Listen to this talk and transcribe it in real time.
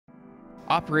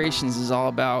Operations is all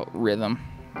about rhythm.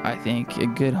 I think a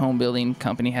good home building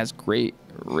company has great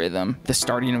rhythm. The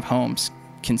starting of homes,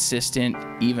 consistent,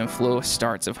 even flow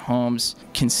starts of homes,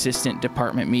 consistent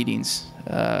department meetings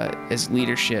as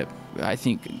leadership. I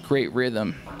think great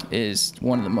rhythm is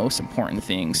one of the most important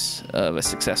things of a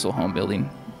successful home building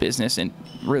business and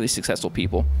really successful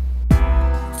people.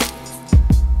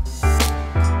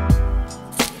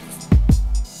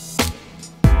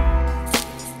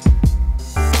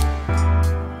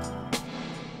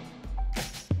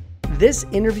 This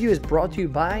interview is brought to you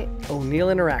by O'Neill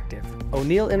Interactive.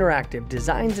 O'Neill Interactive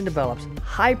designs and develops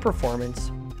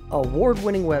high-performance,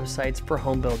 award-winning websites for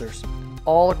home builders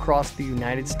all across the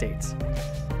United States.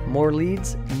 More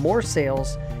leads, more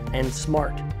sales, and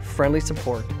smart, friendly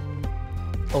support.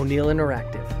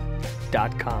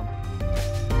 O'NeillInteractive.com.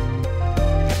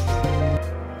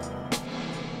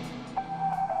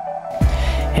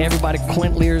 Hey everybody,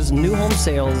 Quint Lears,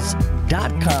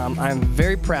 newhomesales.com. I'm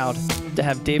very proud to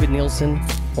have David Nielson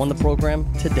on the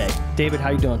program today. David,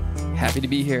 how you doing? Happy to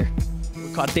be here.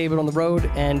 We caught David on the road,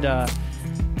 and I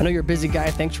know you're a busy guy.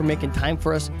 Thanks for making time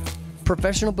for us.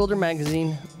 Professional Builder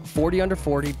Magazine, 40 Under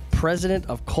 40, president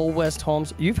of Cole West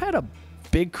Homes. You've had a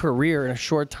big career in a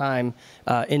short time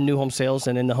in new home sales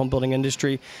and in the home building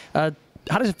industry. How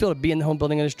does it feel to be in the home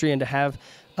building industry and to have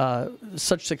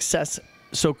such success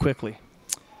so quickly?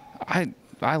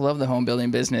 I love the home building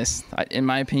business. In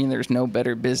my opinion, there's no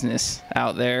better business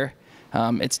out there.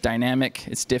 It's dynamic,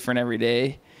 it's different every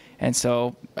day, and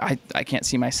so I can't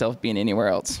see myself being anywhere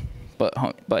else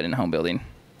but in home building.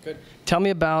 Good. Tell me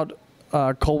about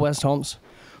Cole West Homes.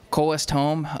 Cole West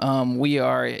Home, we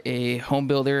are a home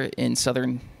builder in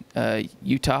southern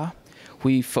Utah.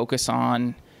 We focus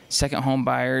on second home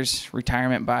buyers,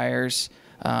 retirement buyers.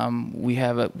 We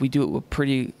do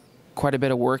quite a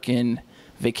bit of work in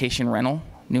vacation rental,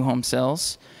 new home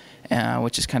sales,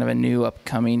 which is kind of a new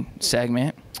upcoming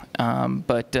segment.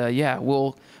 Yeah,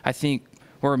 I think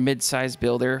we're a mid-sized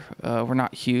builder. We're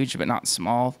not huge, but not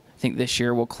small. I think this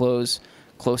year we'll close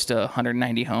close to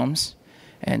 190 homes.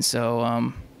 And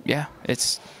so, yeah,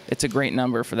 it's a great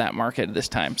number for that market at this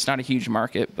time. It's not a huge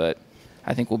market, but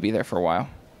I think we'll be there for a while.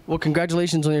 Well,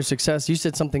 congratulations on your success. You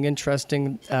said something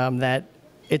interesting, that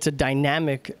it's a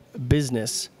dynamic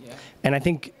business. Yeah. And I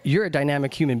think you're a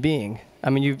dynamic human being.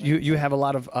 I mean, you have a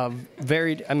lot of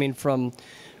varied, I mean, from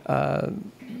a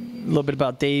little bit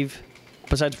about Dave,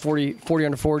 besides 40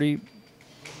 Under 40,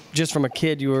 just from a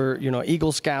kid, you were,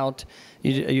 Eagle Scout.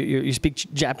 You speak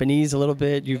Japanese a little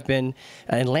bit. You've been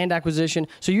in land acquisition.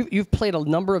 So you've played a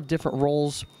number of different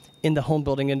roles in the home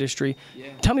building industry. Yeah.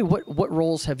 Tell me, what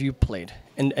roles have you played?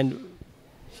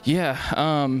 Yeah,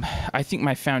 I think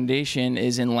my foundation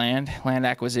is in land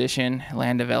acquisition,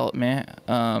 land development.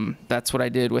 That's what I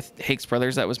did with Hakes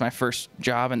Brothers. That was my first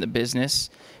job in the business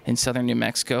in southern New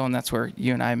Mexico, and that's where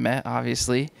you and I met,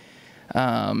 obviously.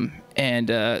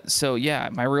 So yeah,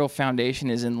 my real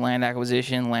foundation is in land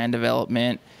acquisition, land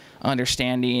development,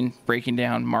 understanding, breaking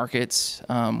down markets.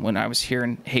 When I was here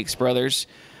in Hakes Brothers,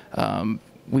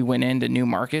 we went into new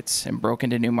markets and broke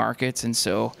into new markets, and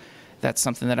so that's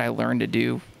something that I learned to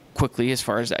do quickly as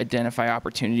far as identify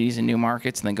opportunities in new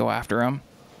markets and then go after them.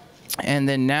 And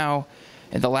then now,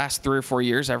 in the last 3 or 4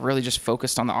 years, I've really just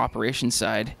focused on the operations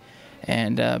side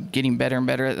and getting better and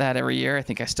better at that every year. I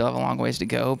think I still have a long ways to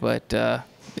go, but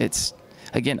it's,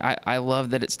 again, I love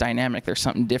that it's dynamic. There's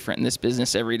something different in this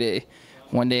business every day.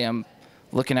 One day I'm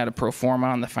looking at a pro forma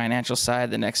on the financial side.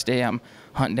 The next day I'm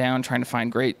hunting down, trying to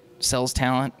find great sales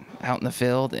talent out in the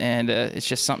field, and it's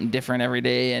just something different every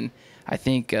day. And I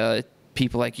think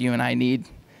people like you and I need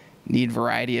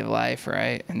variety of life,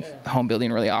 right? And home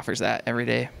building really offers that every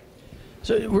day.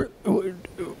 So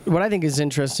what I think is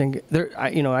interesting,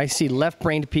 I see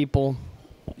left-brained people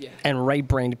and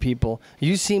right-brained people.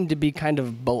 You seem to be kind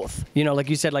of both. Like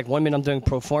you said, like 1 minute I'm doing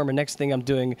pro forma, next thing I'm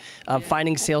doing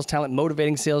finding sales talent,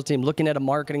 motivating sales team, looking at a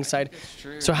marketing side. That's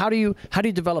true. So how do you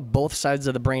develop both sides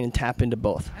of the brain and tap into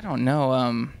both? I don't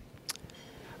know.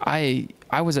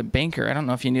 I was a banker. I don't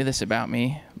know if you knew this about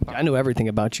me. I knew everything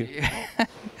about you.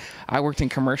 I worked in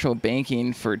commercial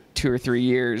banking for 2 or 3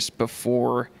 years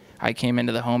before I came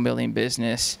into the home building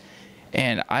business,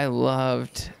 and I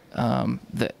loved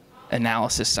the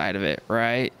analysis side of it,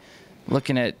 right?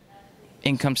 Looking at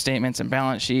income statements and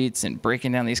balance sheets and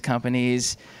breaking down these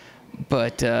companies.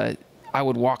 But I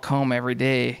would walk home every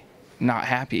day not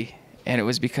happy, and it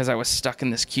was because I was stuck in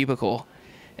this cubicle.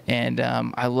 And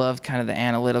I loved kind of the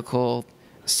analytical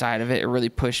side of it. It really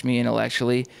pushed me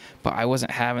intellectually, but I wasn't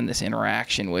having this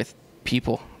interaction with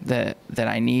people that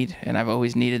I need, and I've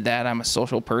always needed that. I'm a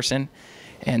social person,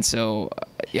 And so,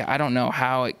 yeah, I don't know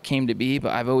how it came to be,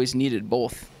 but I've always needed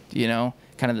both, you know,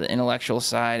 kind of the intellectual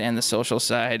side and the social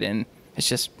side. And it's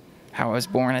just how I was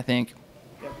born, I think.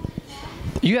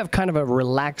 You have kind of a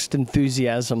relaxed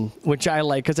enthusiasm, which I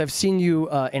like, because I've seen you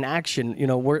in action, you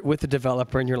know, with the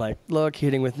developer, and you're like, look,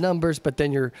 hitting with numbers, but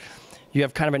then you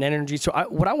have kind of an energy. So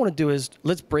what I want to do is,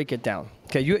 let's break it down.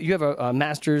 Okay, you have a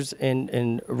master's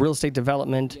in real estate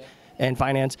development and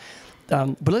finance.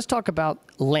 But let's talk about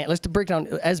land. Let's break down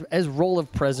as role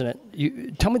of president.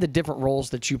 Tell me the different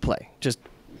roles that you play, just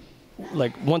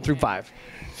like 1 through 5.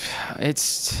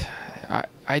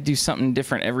 I do something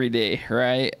different every day,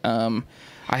 right?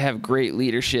 I have great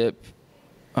leadership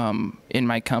in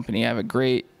my company. I have a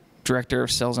great director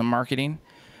of sales and marketing.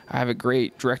 I have a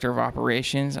great director of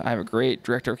operations. I have a great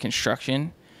director of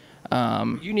construction.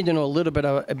 You need to know a little bit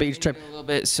about each type. A little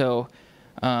bit. So.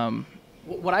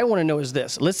 What I want to know is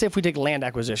this. Let's say if we take land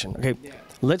acquisition, okay?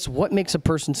 What makes a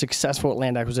person successful at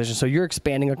land acquisition? So you're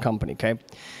expanding a company, okay?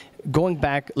 Going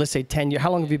back, let's say 10 years.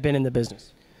 How long have you been in the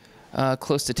business?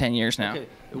 Close to 10 years now. Okay.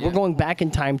 Yeah. We're going back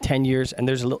in time 10 years, and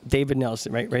there's a little David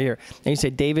Nielson right here. And you say,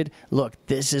 David, look,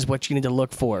 this is what you need to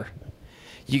look for.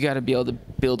 You got to be able to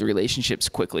build relationships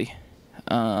quickly.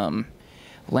 Land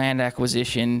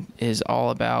acquisition is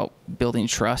all about building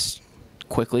trust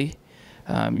quickly.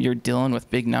 You're dealing with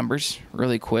big numbers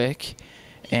really quick,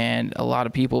 and a lot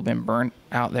of people have been burnt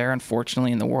out there,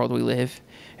 unfortunately, in the world we live.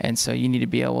 And so you need to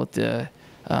be able to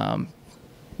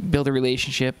build a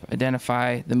relationship,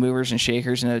 identify the movers and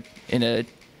shakers in a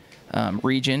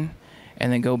region,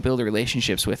 and then go build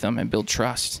relationships with them and build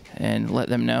trust and let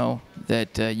them know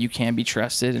that you can be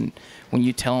trusted. And when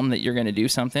you tell them that you're going to do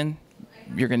something,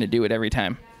 you're going to do it every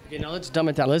time. Okay, now let's dumb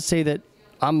it down. Let's say that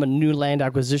I'm a new land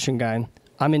acquisition guy.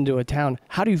 I'm into a town.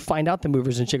 How do you find out the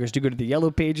movers and shakers? Do you go to the yellow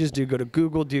pages? Do you go to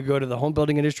Google? Do you go to the home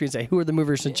building industry and say, who are the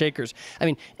movers and shakers? I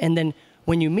mean, and then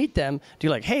when you meet them, do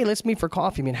you like, hey, let's meet for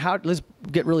coffee? I mean, let's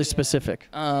get really specific.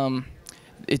 In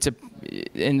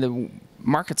the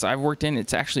markets I've worked in,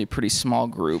 it's actually a pretty small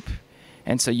group.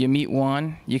 And so you meet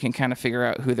one, you can kind of figure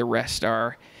out who the rest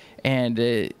are. And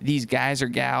these guys or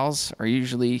gals are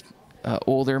usually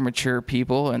older, mature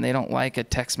people, and they don't like a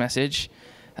text message.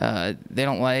 They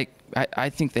don't like, I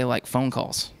think they like phone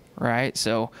calls, right?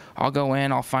 So I'll go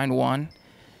in, I'll find one,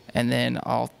 and then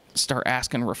I'll start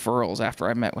asking referrals after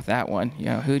I met with that one. You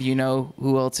know, who do you know?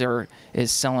 Who else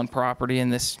is selling property in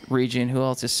this region? Who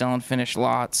else is selling finished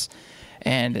lots?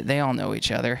 And they all know each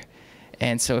other.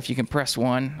 And so if you can impress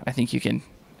one, I think you can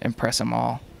impress them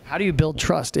all. How do you build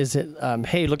trust? Is it,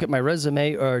 hey, look at my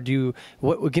resume, or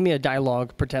give me a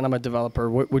dialogue, pretend I'm a developer.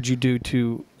 What would you do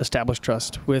to establish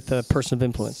trust with a person of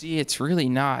influence? See, it's really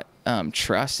not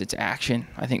trust, it's action.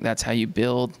 I think that's how you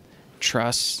build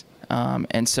trust.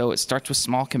 And so it starts with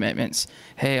small commitments.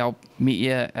 Hey, I'll meet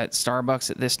you at Starbucks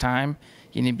at this time.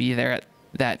 You need to be there at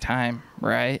that time,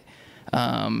 right?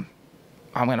 I'm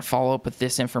going to follow up with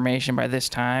this information by this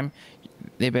time.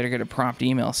 They better get a prompt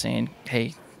email saying,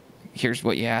 hey, here's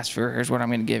what you asked for, here's what I'm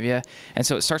going to give you. And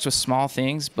so it starts with small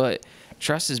things, but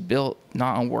trust is built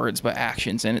not on words but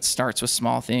actions, and it starts with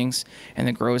small things and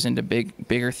then grows into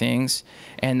bigger things.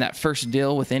 And that first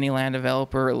deal with any land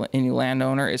developer or any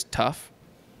landowner is tough,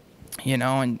 you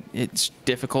know, and it's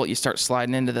difficult. You start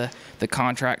sliding into the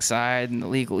contract side and the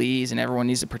legalese, and everyone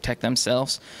needs to protect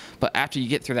themselves. But after you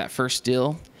get through that first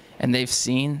deal, and they've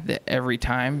seen that every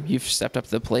time you've stepped up to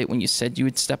the plate when you said you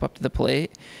would step up to the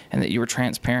plate, and that you were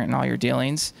transparent in all your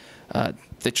dealings,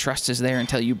 the trust is there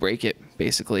until you break it,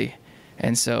 basically.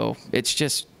 And so it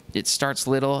starts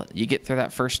little. You get through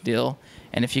that first deal,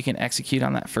 and if you can execute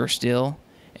on that first deal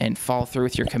and follow through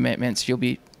with your commitments, you'll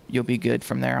be good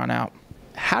from there on out.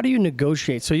 How do you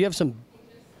negotiate? So you have some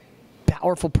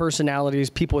powerful personalities,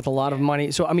 people with a lot of money.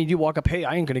 So, I mean, you walk up, hey,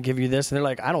 I ain't going to give you this. And they're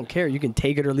like, I don't care. You can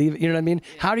take it or leave it. You know what I mean?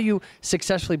 Yeah. How do you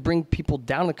successfully bring people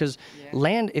down? Because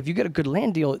land, if you get a good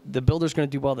land deal, the builder's going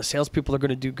to do well. The salespeople are going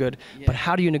to do good. Yeah. But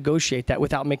how do you negotiate that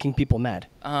without making people mad?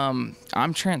 I'm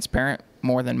transparent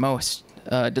more than most,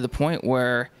 to the point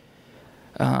where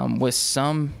with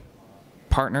some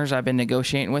partners I've been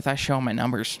negotiating with, I show them my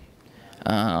numbers.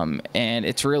 And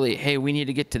it's really, hey, we need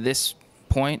to get to this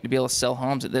point to be able to sell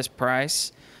homes at this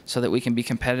price so that we can be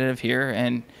competitive here,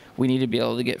 and we need to be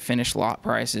able to get finished lot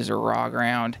prices or raw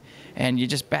ground, and you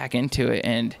just back into it.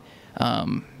 And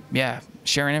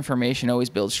sharing information always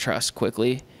builds trust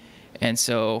quickly. And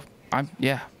so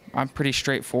I'm pretty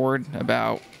straightforward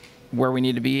about where we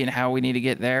need to be and how we need to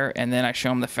get there, and then I show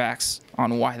them the facts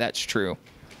on why that's true.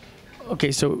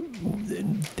 Okay, so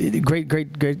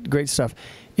great stuff.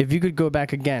 If you could go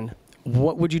back again,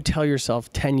 what would you tell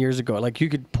yourself 10 years ago? Like, you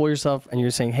could pull yourself and you're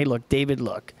saying, hey, look, David,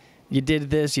 look, you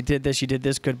did this, you did this, you did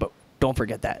this good, but don't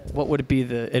forget that. What would it be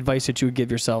the advice that you would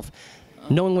give yourself,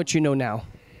 knowing what you know now?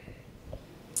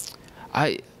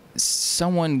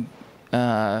 Someone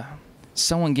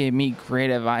gave me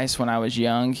great advice when I was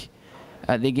young.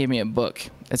 They gave me a book.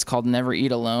 It's called Never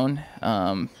Eat Alone.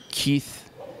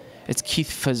 It's Keith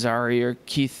Fazari, or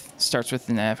Keith starts with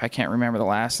an F. I can't remember the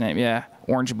last name. Yeah,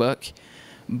 orange book.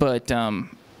 But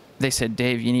they said,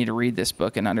 Dave, you need to read this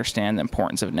book and understand the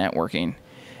importance of networking.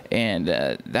 And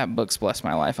that book's blessed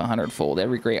my life 100-fold.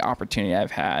 Every great opportunity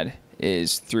I've had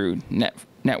is through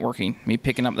networking. Me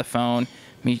picking up the phone,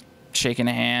 me shaking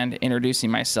a hand, introducing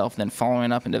myself, then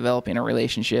following up and developing a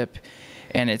relationship.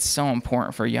 And it's so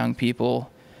important for young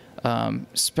people,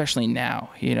 especially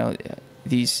now. You know,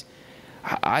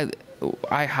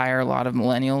 I hire a lot of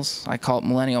millennials. I call it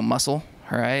millennial muscle,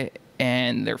 right?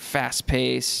 And they're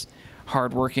fast-paced,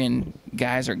 hard-working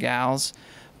guys or gals.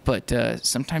 But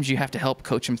sometimes you have to help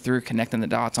coach them through connecting the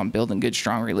dots on building good,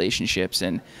 strong relationships.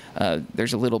 And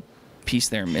there's a little piece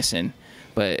there missing.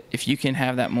 But if you can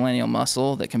have that millennial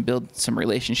muscle that can build some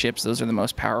relationships, those are the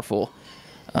most powerful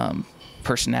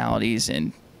personalities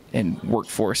and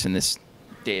workforce in this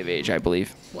day of age, I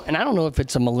believe. Well, and I don't know if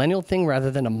it's a millennial thing rather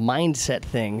than a mindset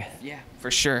thing. Yeah, for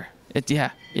sure.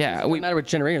 Yeah. No matter what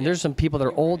generation. There's some people that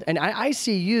are old, and I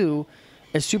see you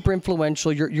as super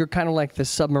influential. You're kind of like the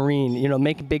submarine, you know,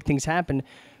 making big things happen.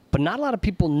 But not a lot of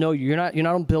people know you. You're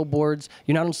not on billboards.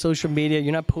 You're not on social media.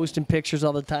 You're not posting pictures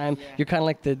all the time. Yeah. You're kind of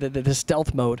like the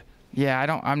stealth mode.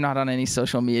 Yeah, I'm not on any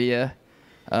social media.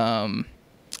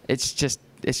 It's just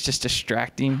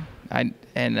distracting. I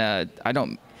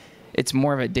don't. It's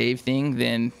more of a Dave thing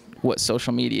than what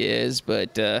social media is.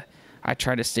 But I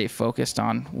try to stay focused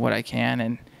on what I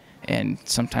can, and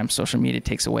sometimes social media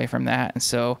takes away from that. And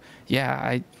so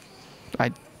yeah,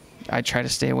 I try to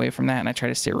stay away from that, and I try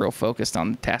to stay real focused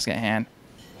on the task at hand.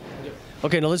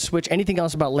 Okay, now let's switch. Anything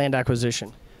else about land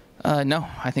acquisition? No,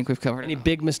 I think we've covered Any it.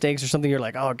 big mistakes or something you're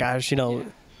like, oh gosh, you know? Yeah.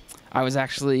 I was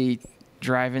actually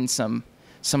driving some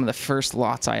of the first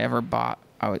lots I ever bought.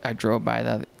 I drove by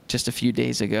that just a few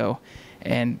days ago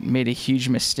and made a huge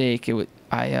mistake.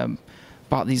 I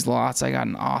bought these lots. I got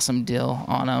an awesome deal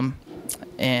on them,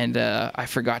 and I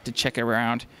forgot to check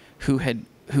around who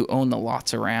owned the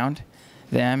lots around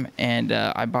them, and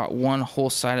I bought one whole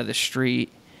side of the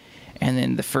street. And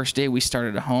then the first day we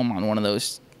started a home on one of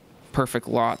those perfect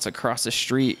lots across the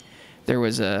street, there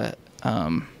was a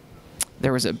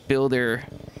builder.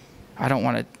 I don't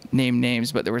want to name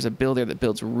names, but there was a builder that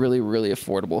builds really, really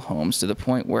affordable homes to the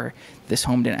point where this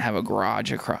home didn't have a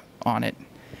garage on it,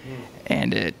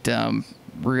 and it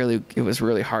was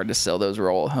really hard to sell those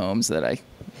roll homes and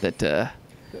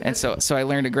so I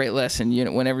learned a great lesson. You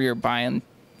know, whenever you're buying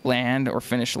land or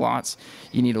finished lots,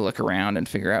 you need to look around and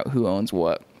figure out who owns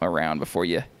what around before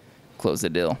you close the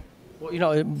deal. Well, you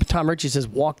know, Tom Ritchie says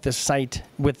walk the site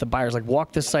with the buyers. Like,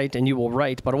 walk the site and you will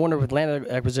write. But I wonder with land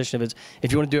acquisition,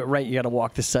 if you want to do it right, you got to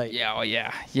walk the site. Yeah, oh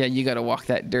yeah. Yeah, you got to walk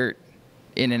that dirt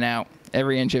in and out,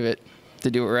 every inch of it,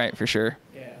 to do it right for sure.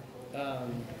 Yeah.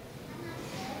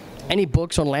 Any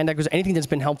books on land acquisition, anything that's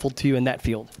been helpful to you in that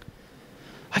field?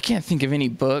 I can't think of any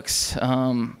books.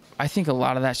 I think a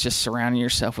lot of that's just surrounding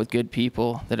yourself with good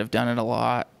people that have done it a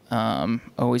lot,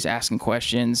 always asking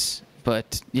questions.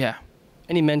 But yeah.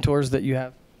 Any mentors that you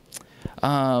have?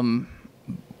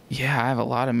 Yeah, I have a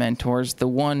lot of mentors. The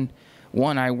one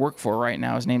I work for right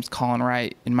now, his name's Colin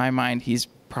Wright. In my mind, he's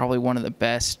probably one of the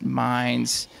best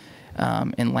minds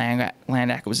in land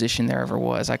acquisition there ever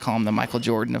was. I call him the Michael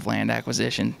Jordan of land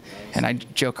acquisition, and I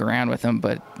joke around with him.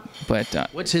 But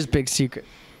what's his big secret?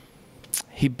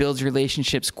 He builds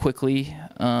relationships quickly.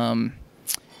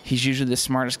 He's usually the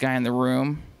smartest guy in the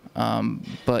room.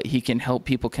 But he can help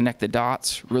people connect the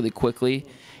dots really quickly,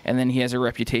 and then he has a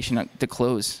reputation to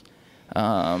close.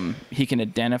 He can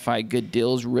identify good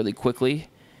deals really quickly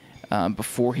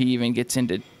before he even gets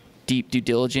into deep due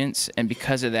diligence, and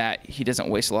because of that, he doesn't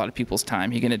waste a lot of people's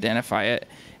time. He can identify it,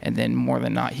 and then more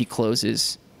than not, he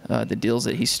closes the deals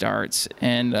that he starts.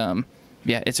 And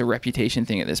yeah, it's a reputation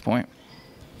thing at this point.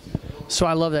 So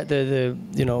I love that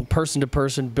the person to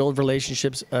person, build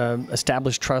relationships,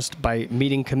 establish trust by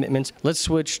meeting commitments. Let's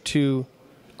switch to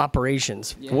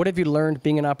operations. Yeah. What have you learned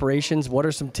being in operations? What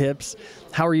are some tips?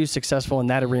 How are you successful in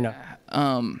that arena?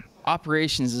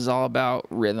 Operations is all about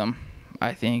rhythm.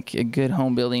 I think a good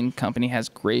home building company has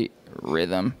great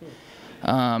rhythm,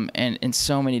 and in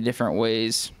so many different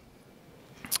ways.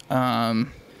 My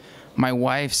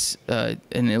wife's an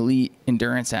elite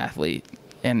endurance athlete.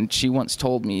 And she once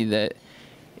told me that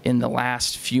in the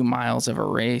last few miles of a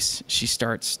race, she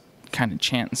starts kind of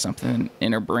chanting something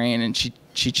in her brain, and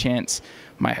she chants,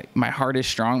 my heart is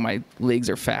strong, my legs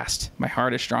are fast. My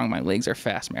heart is strong, my legs are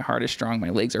fast. My heart is strong, my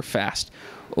legs are fast,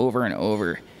 over and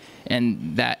over.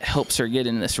 And that helps her get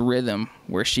in this rhythm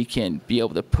where she can be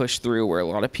able to push through where a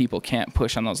lot of people can't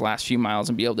push on those last few miles,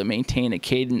 and be able to maintain a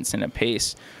cadence and a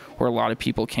pace where a lot of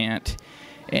people can't.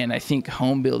 And I think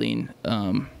home building,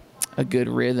 a good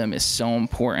rhythm is so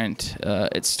important.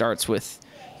 It starts with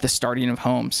the starting of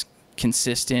homes.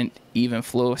 Consistent, even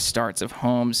flow of starts of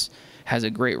homes has a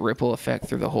great ripple effect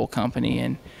through the whole company,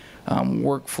 and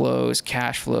workflows,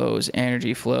 cash flows,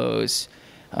 energy flows,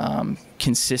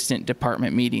 consistent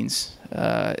department meetings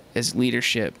as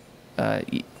leadership.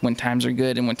 When times are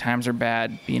good and when times are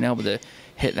bad, being able to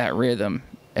hit that rhythm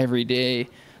every day.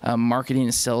 Marketing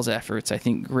and sales efforts. I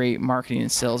think great marketing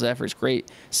and sales efforts, great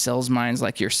sales minds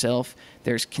like yourself,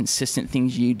 there's consistent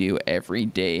things you do every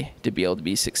day to be able to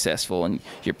be successful, and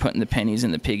you're putting the pennies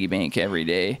in the piggy bank every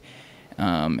day.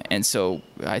 And so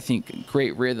I think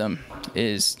great rhythm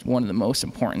is one of the most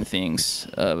important things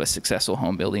of a successful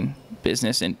home building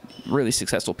business and really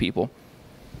successful people.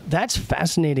 That's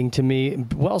fascinating to me.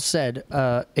 Well said.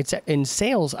 It's in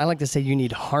sales, I like to say you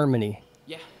need harmony.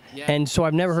 Yeah. And so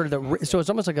I've never heard of the. So it's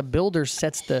almost like a builder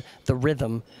sets the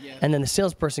rhythm, and then the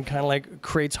salesperson kind of like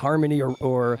creates harmony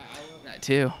or. That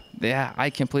too. Yeah,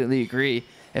 I completely agree.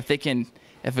 If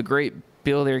a great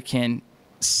builder can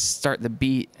start the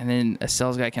beat, and then a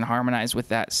sales guy can harmonize with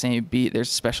that same beat, there's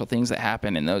special things that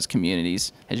happen in those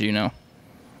communities, as you know.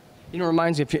 You know, it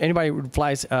reminds me, if anybody who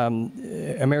flies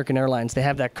American Airlines, they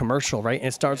have that commercial, right? And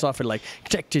it starts off with like,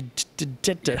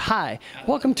 hi,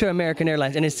 welcome to American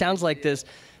Airlines. And it sounds like this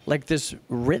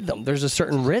rhythm. There's a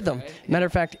certain rhythm. Matter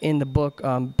of fact, in the book,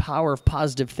 Power of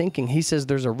Positive Thinking, he says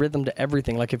there's a rhythm to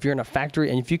everything. Like if you're in a factory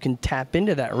and if you can tap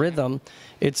into that rhythm,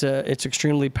 it's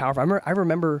extremely powerful. I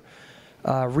remember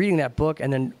reading that book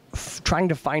and then trying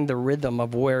to find the rhythm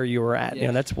of where you were at. Yeah. You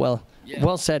know, that's well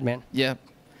said, man. Yeah.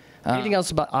 Anything else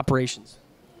about operations?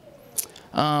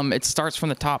 It starts from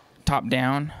the top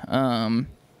down.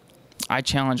 I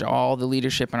challenge all the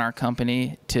leadership in our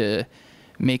company to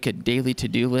make a daily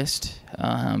to-do list.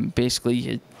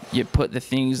 Basically, you put the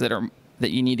things that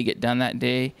you need to get done that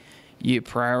day. You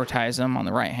prioritize them on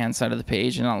the right-hand side of the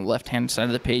page, and on the left-hand side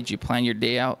of the page, you plan your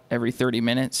day out every 30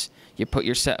 minutes. You put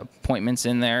your set appointments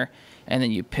in there, and then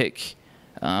you pick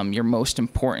your most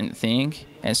important thing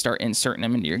and start inserting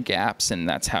them into your gaps, and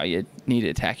that's how you need to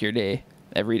attack your day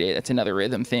every day. That's another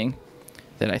rhythm thing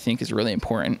that I think is really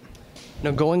important.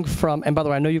 Now, going from, and by the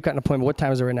way, I know you've got an appointment. What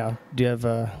time is it right now? Do you have?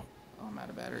 I'm out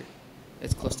of battery.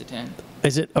 It's close to 10.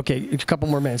 Is it? Okay, a couple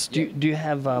more minutes. Do you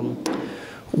have,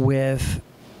 with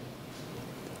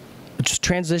just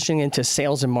transitioning into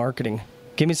sales and marketing,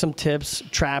 give me some tips,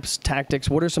 traps, tactics.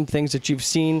 What are some things that you've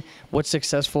seen? What's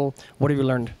successful? What have you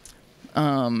learned?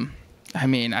 I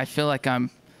mean, I feel like I'm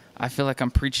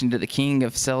preaching to the king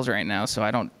of sales right now, so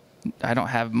I don't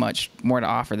have much more to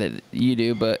offer that you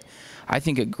do, but I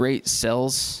think a great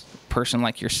sales person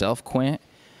like yourself, Quint,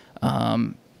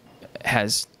 can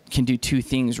do two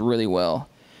things really well.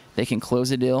 They can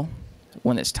close a deal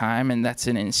when it's time, and that's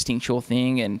an instinctual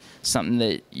thing and something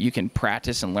that you can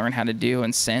practice and learn how to do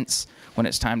and sense when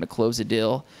it's time to close a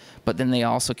deal. But then they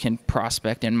also can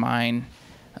prospect and mine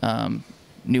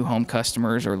new home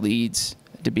customers or leads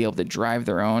to be able to drive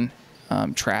their own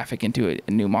traffic into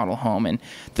a new model home. And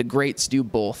the greats do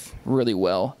both really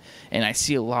well. And I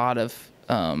see a lot of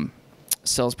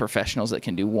sales professionals that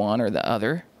can do one or the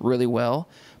other really well,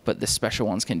 but the special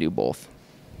ones can do both.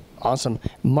 Awesome.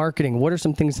 Marketing. What are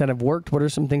some things that have worked? What are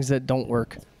some things that don't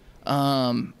work?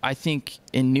 I think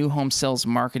in new home sales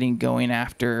marketing, going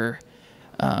after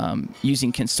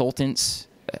using consultants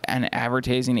and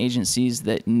advertising agencies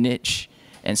that niche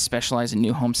and specialize in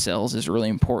new home sales is really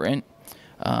important.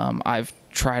 I've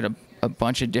tried a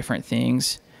bunch of different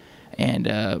things,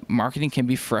 and marketing can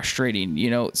be frustrating. You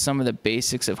know, some of the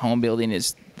basics of home building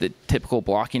is the typical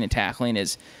blocking and tackling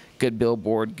is good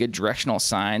billboard, good directional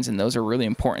signs, and those are really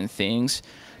important things,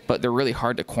 but they're really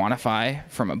hard to quantify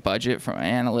from a budget. From an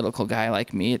analytical guy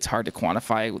like me, it's hard to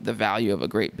quantify the value of a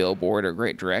great billboard or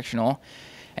great directional.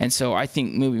 And so I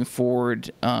think moving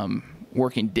forward,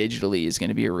 working digitally is going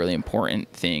to be a really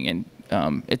important thing,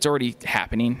 and it's already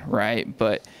happening, right?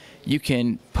 But you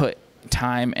can put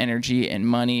time, energy, and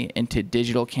money into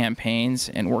digital campaigns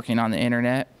and working on the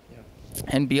internet,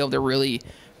 and be able to really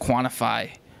quantify,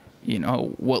 you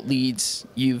know, what leads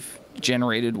you've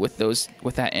generated with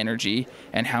that energy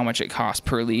and how much it costs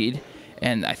per lead.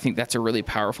 And I think that's a really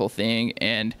powerful thing.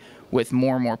 And with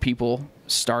more and more people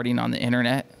starting on the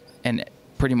internet, and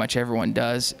pretty much everyone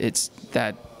does, it's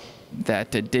that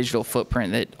digital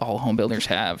footprint that all home builders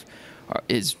have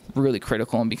is really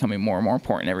critical and becoming more and more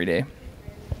important every day.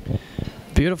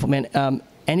 Beautiful, man.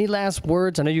 Any last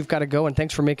words? I know you've got to go, and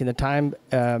thanks for making the time.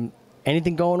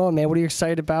 Anything going on, man? What are you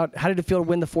excited about? How did it feel to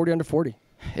win the 40 under 40?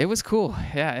 It was cool.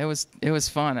 Yeah, it was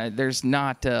fun. There's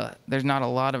not a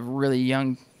lot of really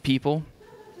young people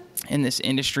in this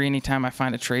industry. Anytime I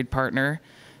find a trade partner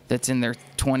that's in their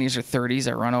 20s or 30s,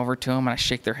 I run over to them and I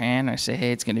shake their hand. And I say,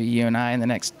 hey, it's going to be you and I in the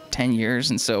next 10 years,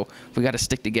 and so we got to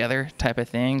stick together, type of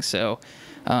thing. So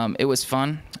it was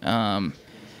fun. More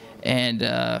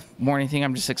than anything,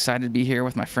 I'm just excited to be here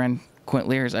with my friend Quint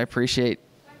Lears. I appreciate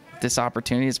this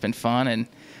opportunity. It's been fun, and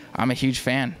I'm a huge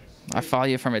fan. I follow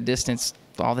you from a distance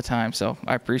all the time, so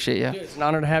I appreciate you. It's an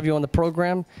honor to have you on the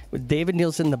program with David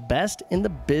Nielson, the best in the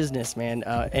business, man.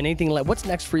 Anything like, what's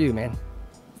next for you, man?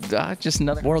 Just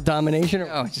another world domination.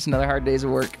 No, just another hard days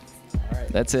of work. All right.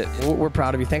 That's it. We're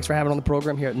proud of you. Thanks for having on the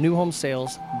program here at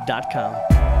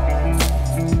newhomesales.com.